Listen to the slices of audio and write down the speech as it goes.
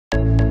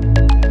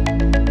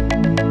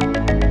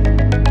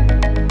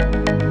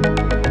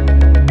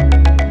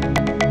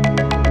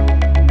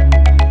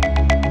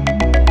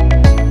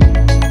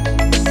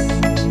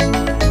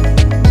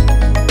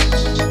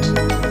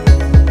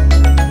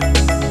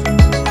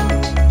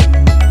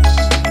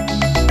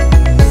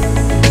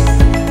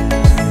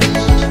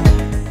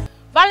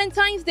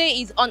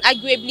Day is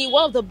unarguably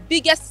one of the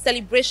biggest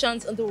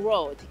celebrations in the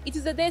world. It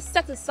is a day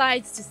set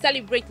aside to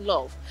celebrate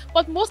love,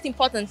 but most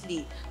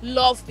importantly,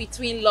 love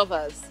between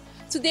lovers.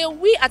 Today,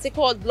 we at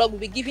Equal Blog will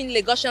be giving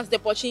Lagosians the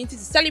opportunity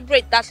to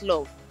celebrate that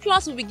love.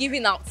 Plus, we'll be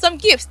giving out some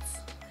gifts.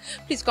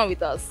 Please come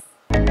with us.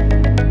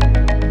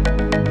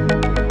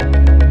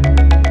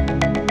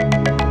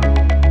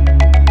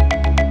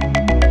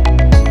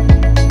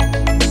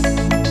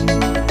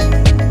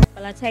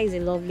 Valentine is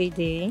a lovely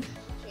day.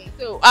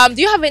 So,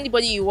 do you have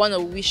anybody you want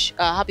to wish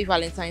happy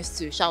Valentine's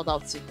to, shout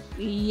out to?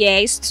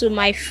 Yes, to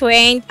my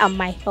friend and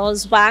my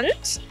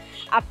husband.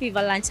 Happy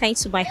Valentine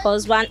to my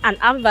husband and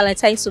happy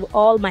Valentine to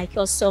all my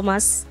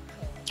customers.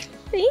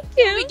 Thank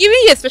you. We're giving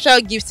you a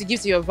special gift to give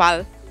to your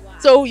Val. Wow.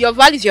 So, your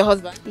Val is your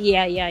husband?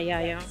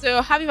 Yeah.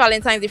 So, happy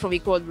Valentine's Day from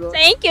Equal Bro.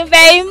 Thank you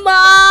very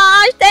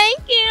much. Thank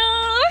you.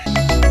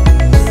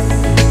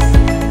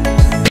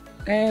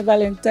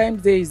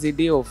 Valentine's Day is a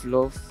day of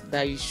love,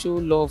 that you show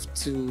love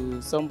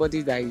to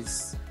somebody that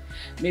is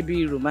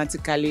maybe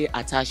romantically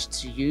attached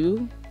to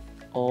you,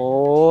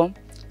 or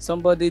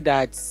somebody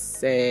that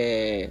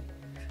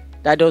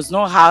does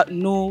not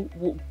know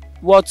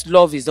what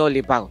love is all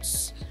about,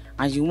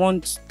 and you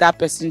want that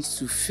person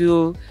to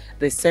feel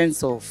the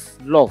sense of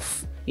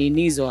love in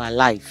his or her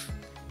life.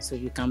 So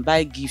you can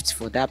buy gifts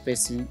for that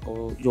person,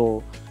 or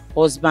your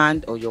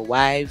husband or your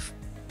wife,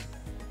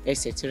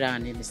 etc.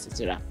 and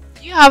etc.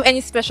 Do you have any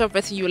special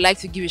person you would like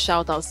to give a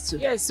shout out to?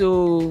 Yeah,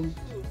 so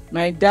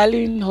my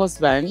darling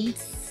husband,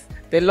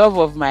 the love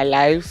of my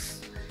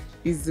life,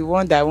 is the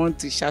one that I want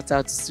to shout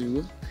out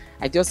to.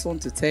 I just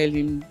want to tell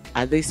him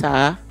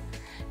Adesa.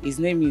 His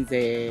name is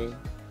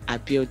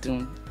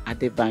Abiodun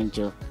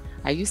Adebanjo.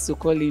 I used to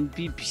call him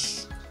Bibi.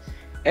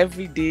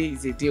 Every day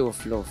is a day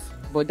of love.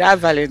 But that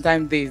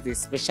Valentine's Day is a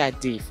special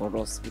day for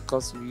us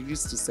because we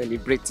used to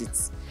celebrate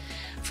it.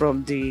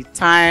 From the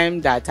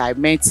time that I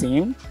met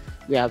him,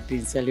 we have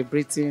been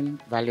celebrating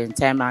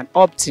Valentine, and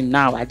up to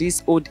now, at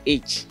this old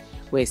age,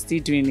 we're still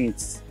doing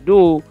it.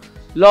 Though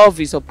love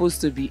is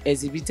supposed to be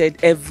exhibited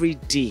every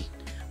day,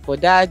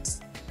 but that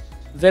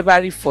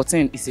February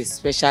 14th is a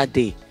special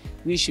day.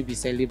 We should be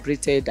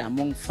celebrated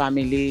among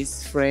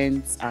families,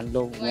 friends, and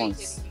loved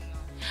ones.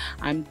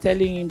 I'm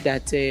telling him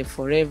that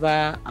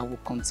forever I will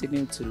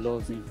continue to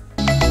love him.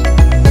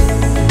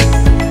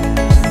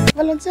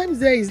 Valentine's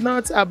Day is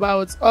not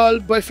about all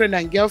boyfriend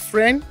and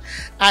girlfriend,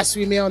 as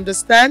we may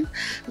understand.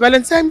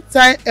 Valentine's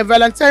Day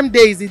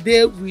is the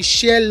day we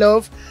share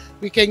love.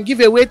 We can give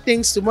away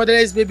things to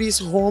motherless babies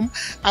home,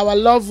 our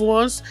loved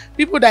ones,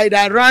 people that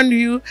are around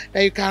you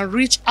that you can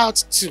reach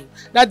out to.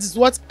 That is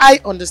what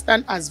I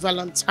understand as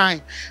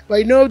Valentine. But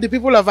you know, the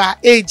people of our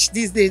age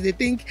these days, they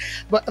think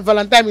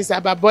Valentine is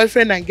about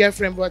boyfriend and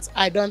girlfriend, but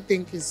I don't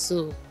think it's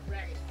so.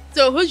 Right.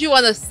 So who do you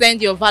want to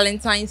send your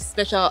Valentine's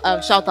special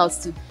shout outs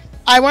to?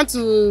 I want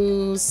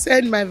to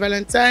send my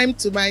Valentine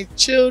to my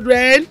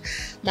children,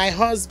 my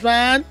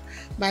husband,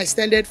 my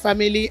extended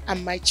family,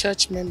 and my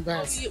church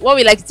members. What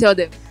would you like to tell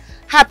them?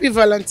 Happy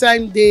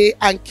Valentine's Day,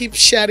 and keep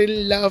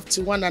sharing love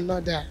to one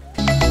another.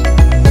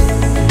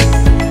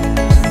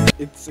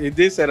 It's a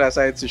day set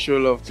aside to show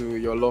love to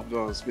your loved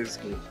ones,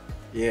 basically.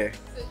 Yeah.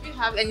 So do you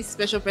have any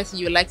special person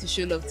you would like to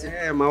show love to?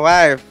 Yeah, my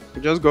wife.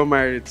 We just got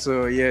married,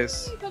 so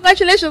yes.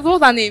 Congratulations.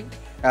 What's her name?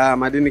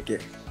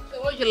 Madinike.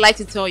 So what would you like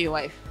to tell your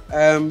wife?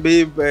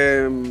 Babe,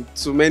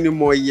 to many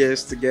more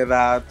years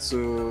together,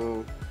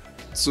 to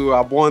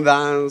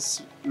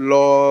abundance,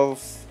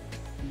 love,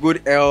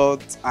 good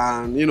health,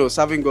 and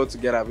serving God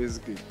together,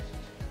 basically.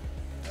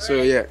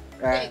 So yeah,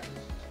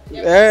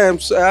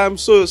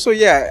 so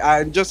yeah,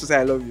 and just to say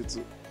I love you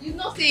too. You're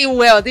not saying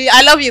well.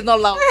 I love you is not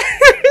loud.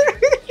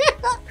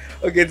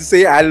 Okay, to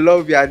say I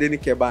love you, I didn't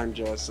care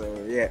banjo. So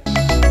yeah.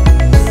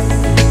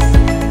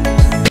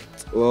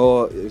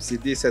 Well, it's a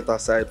day set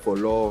aside for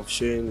love,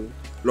 showing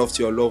love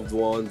to your loved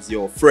ones,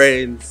 your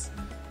friends,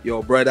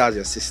 your brothers,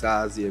 your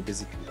sisters, yeah,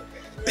 basically.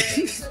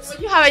 So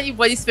do you have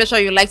anybody special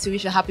you'd like to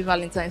wish a happy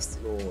Valentine's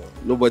to? No,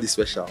 nobody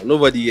special,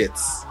 nobody yet.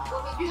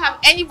 Do you have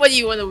anybody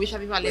you want to wish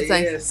happy Valentine's?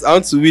 Yes, I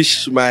want to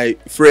wish my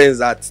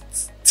friends at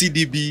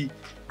TDB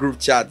group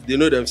chat. They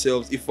know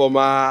themselves,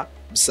 Ifoma,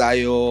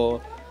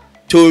 Bisayo,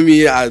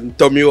 Tomi and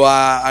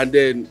Tomiwa, and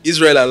then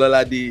Israel and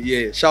Lolade.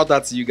 Yeah, shout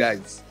out to you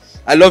guys.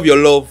 I love your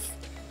love.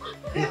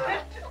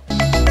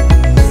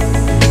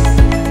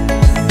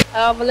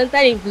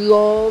 Valentine is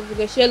love. You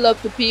can share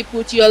love to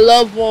people, to your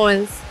loved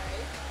ones.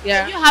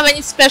 Yeah. Do you have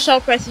any special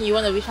person you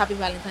want to wish happy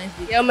Valentine's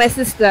Day? Yeah, my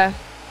sister.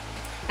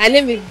 Her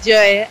name is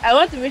Joy. I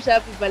want to wish her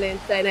happy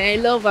Valentine. I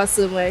love her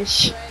so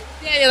much. Is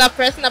there any other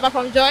person apart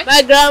from Joy?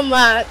 My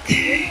grandma.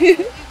 Is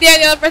there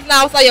any other person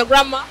outside your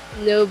grandma?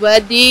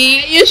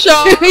 Nobody. Are you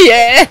sure?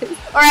 Yeah.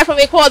 Alright, from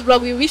Equal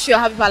Blog, we wish you a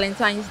happy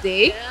Valentine's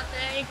Day. Yeah,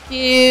 thank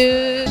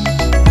you.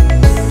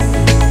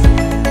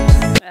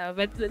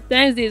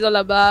 Valentine's Day is all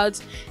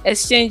about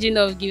exchanging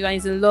of gifts, and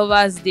it's a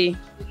Lover's Day.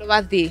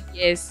 Lover's Day.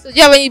 Yes. So do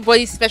you have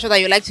anybody special that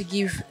you like to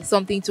give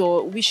something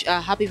to wish a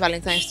happy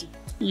Valentine's to?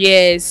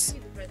 Yes.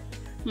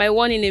 My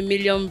one in a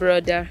million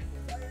brother.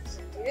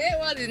 Yeah,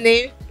 what's his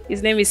name?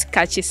 His name is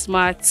Kachi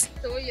Smart.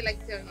 So what you like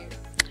to tell him?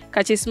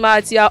 Kachi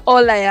Smart, you are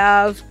all I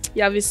have.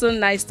 You have been so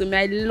nice to me.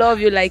 I love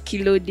you like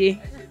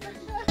Kilode.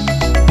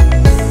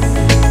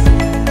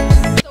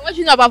 So what do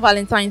you know about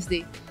Valentine's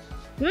Day?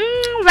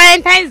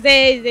 Valentine's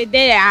Day is the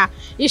day that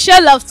you show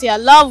love to your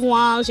loved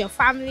ones, your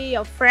family,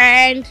 your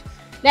friend,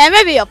 then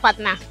maybe your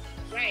partner.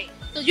 Right.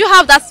 So do you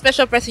have that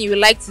special person you would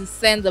like to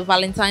send the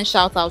Valentine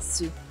shout outs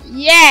to?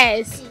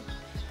 Yes,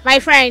 my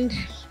friend.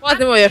 What's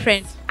the name of your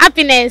friend?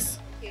 Happiness.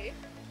 Okay.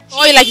 What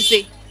would you like to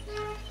say?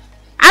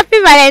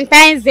 Happy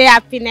Valentine's Day,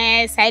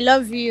 Happiness. I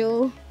love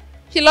you.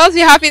 She loves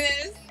you,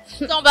 Happiness.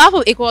 So on behalf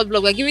of Equal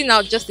Blog, we're giving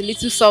out just a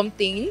little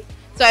something.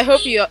 So I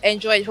hope you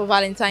enjoy it for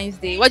Valentine's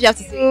Day. What do you have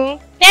to say?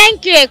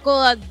 Thank you,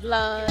 Echo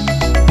Blood.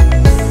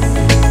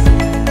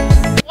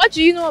 What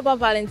do you know about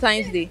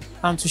Valentine's Day?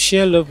 To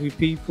share love with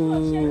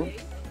people,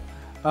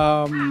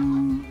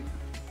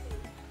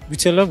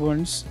 with your loved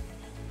ones,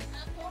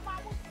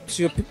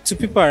 to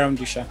people around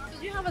you. So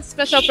do you have a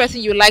special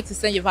person you would like to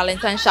send your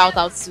Valentine shout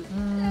out to?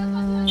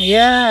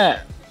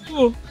 Yeah.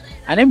 Who?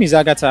 Her name is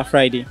Agatha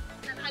Friday.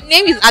 Her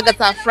name is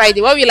Agatha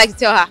Friday. What would you like to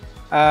tell her?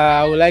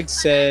 I would like to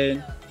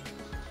say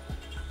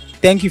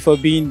thank you for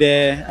being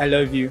there. I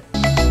love you.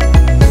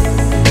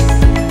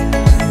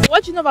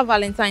 What do you know about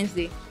Valentine's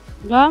Day?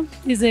 Well,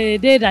 it's a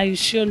day that you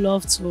show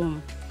love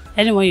to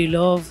anyone you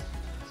love,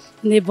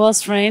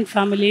 neighbors, friend,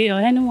 family, or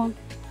anyone.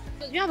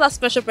 So do you have that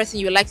special person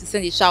you would like to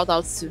send a shout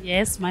out to?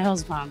 Yes, my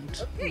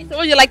husband. Okay, so what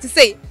would you like to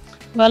say?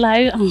 Well,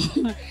 I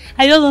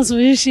just want to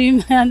wish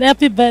him an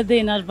happy birthday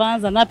in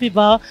advance and happy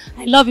birthday.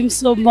 I love him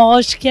so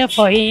much, care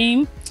for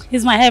him.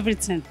 He's my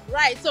everything.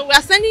 Right, so we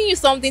are sending you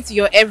something to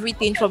your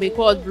everything from a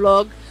Equal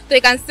Blog. So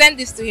you can send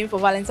this to him for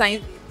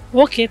Valentine's Day.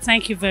 Okay,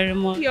 thank you very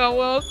much. You're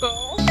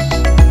welcome.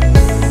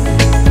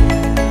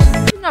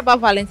 About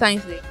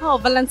Valentine's Day. Oh,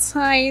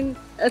 Valentine,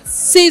 a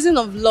season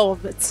of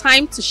love, a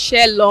time to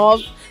share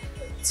love,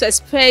 to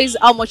express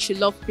how much you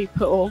love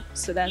people.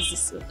 So that's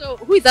this. So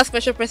who is that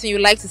special person you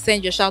would like to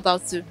send your shout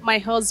out to? My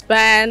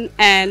husband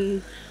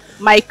and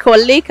my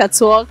colleague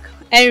at work,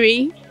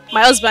 Henry,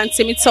 my husband,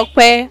 Timi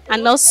Tokwe,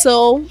 and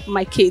also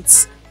my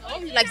kids. What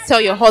would you like to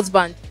tell your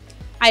husband?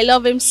 I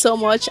love him so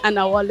much and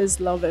I always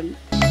love him.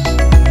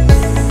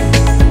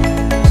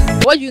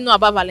 What do you know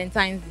about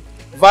Valentine's Day?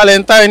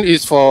 Valentine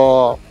is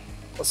for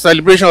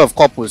celebration of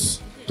couples,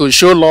 to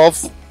show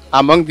love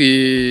among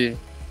the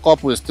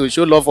couples, to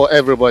show love for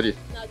everybody.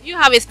 Now, do you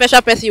have a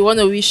special person you want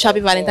to wish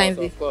happy Valentine's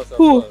Day? Of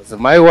course.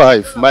 My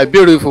wife, my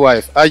beautiful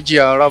wife,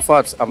 Ajia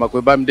Rafat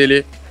Amakwe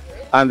Bamidele,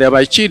 and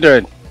my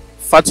children,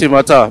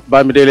 Fatimata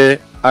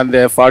Bamidele and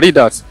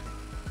Faridat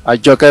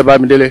Ajoke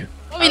Bamidele.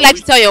 What would you like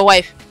to tell your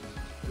wife?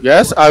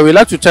 Yes, I would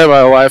like to tell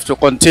my wife to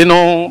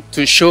continue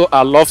to show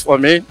her love for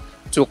me,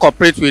 to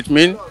cooperate with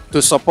me,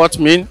 to support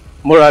me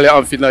morally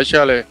and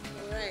financially.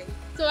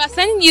 So we're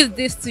sending you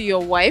this to your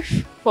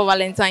wife for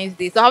Valentine's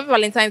Day. So happy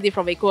Valentine's Day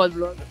from Equal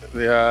Blog.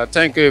 Yeah,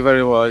 thank you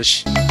very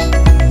much.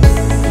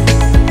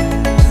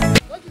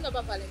 What do you know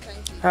about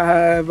Valentine's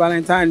Day?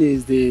 Valentine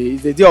is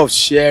the day of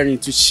sharing,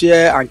 to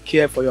share and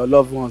care for your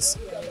loved ones.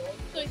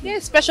 So is there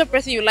a special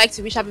person you'd like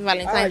to wish happy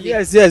Valentine's Day?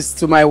 Yes,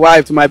 to my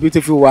wife, to my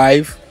beautiful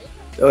wife,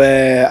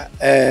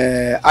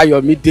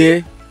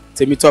 Ayomide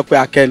Temitope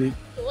Akeni,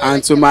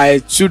 and to my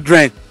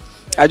children.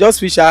 I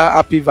just wish her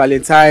happy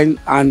Valentine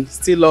and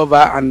still love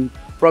her and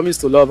promise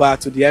to love her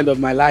to the end of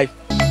my life.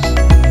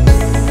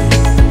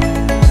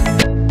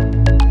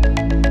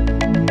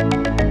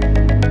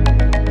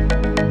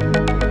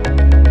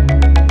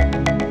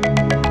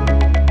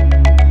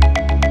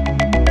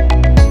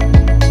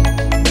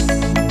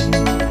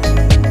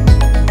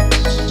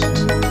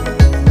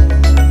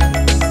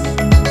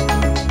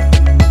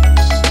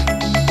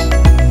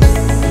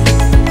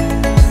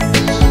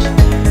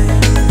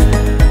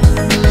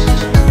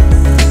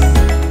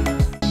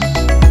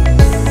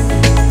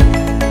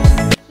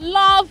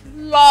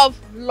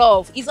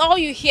 Love is all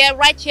you hear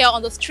right here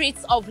on the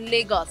streets of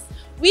Lagos.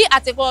 We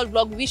at Equal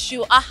Blog wish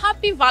you a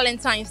happy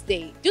Valentine's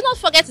Day. Do not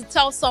forget to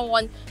tell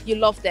someone you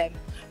love them.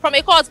 From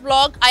Equal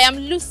Blog, I am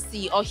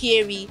Lucy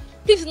Ohieri.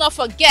 Please do not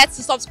forget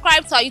to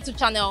subscribe to our YouTube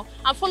channel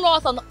and follow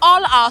us on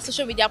all our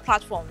social media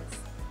platforms.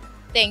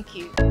 Thank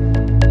you.